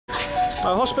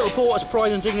Hospital Porter's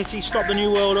Pride and Dignity, Stop the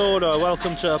New World Order,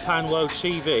 welcome to Panwo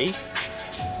TV.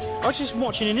 I was just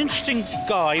watching an interesting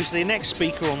guy, who's the next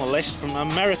speaker on the list, from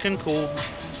an American called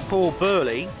Paul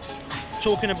Burley,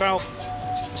 talking about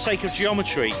sacred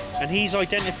geometry, and he's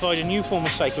identified a new form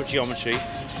of sacred geometry,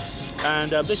 and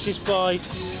this is by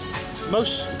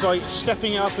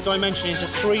stepping up a dimension into a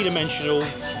three-dimensional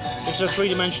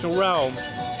realm.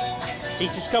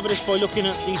 He's discovered this by looking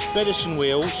at these medicine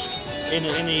wheels in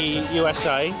the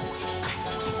USA,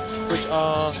 which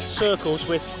are circles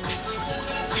with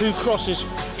two crosses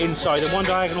inside, and one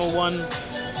diagonal, one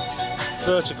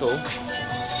vertical.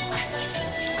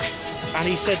 And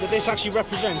he said that this actually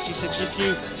represents, he said, if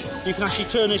you can actually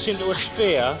turn this into a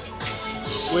sphere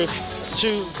with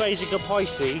two basic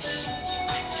Pisces,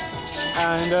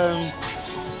 and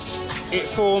it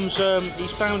forms,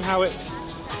 he's found how it's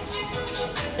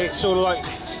sort of like,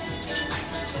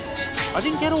 I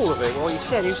didn't get all of it, what he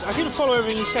said. I didn't follow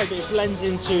everything he said, but it blends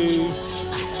into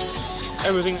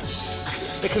everything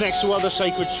that connects to other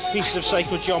pieces of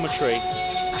sacred geometry.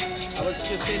 I was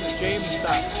just saying to James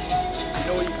that, you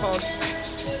know, you can't,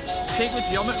 sacred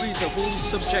geometry is a whole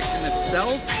subject in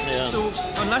itself. Yeah. So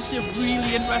unless you're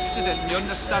really interested in it and you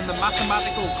understand the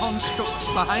mathematical constructs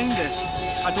behind it,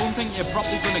 I don't think you're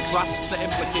probably going to grasp the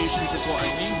implications of what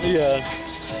it means. Yeah,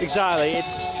 exactly.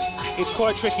 It's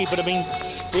quite tricky, but I mean,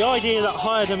 the idea that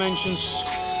higher dimensions,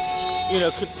 you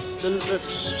know,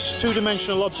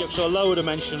 two-dimensional objects or lower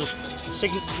dimensions,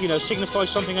 signify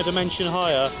something a dimension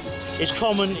higher, is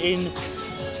common in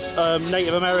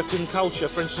Native American culture.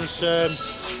 For instance,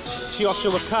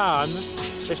 Teotihuacan,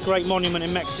 this great monument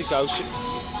in Mexico,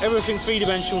 everything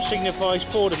three-dimensional signifies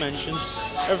four dimensions,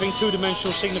 everything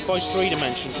two-dimensional signifies three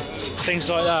dimensions, things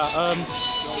like that.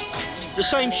 The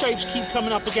same shapes keep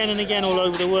coming up again and again all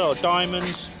over the world,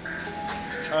 diamonds,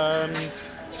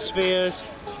 spheres,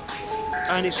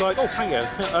 and it's like, oh, hang on,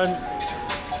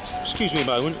 excuse me a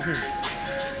moment.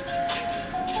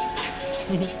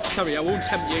 Sorry, I won't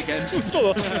tempt you again.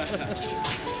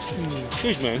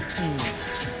 Excuse me.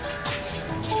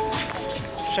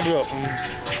 Shut it up.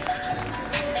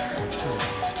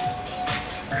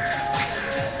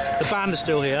 The band is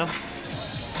still here.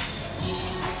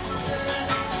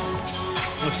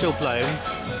 We're still playing.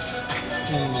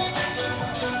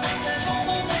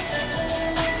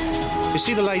 You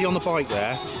see the lady on the bike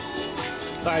there?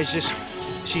 That is just,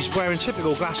 she's wearing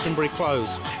typical Glastonbury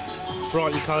clothes.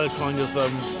 Brightly coloured kind of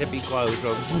hippie clothes.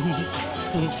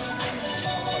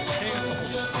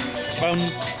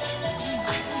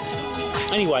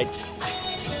 Anyway,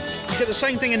 you get the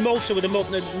same thing in Malta with the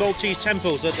Maltese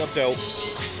temples that are built.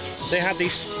 They have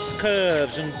these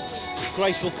curves and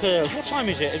graceful curves. What time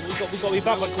is it? We've got to be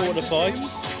back by 4:45.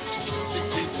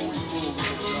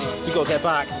 16:44. We've got to get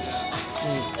back.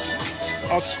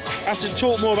 I'll have to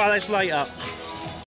talk more about this later.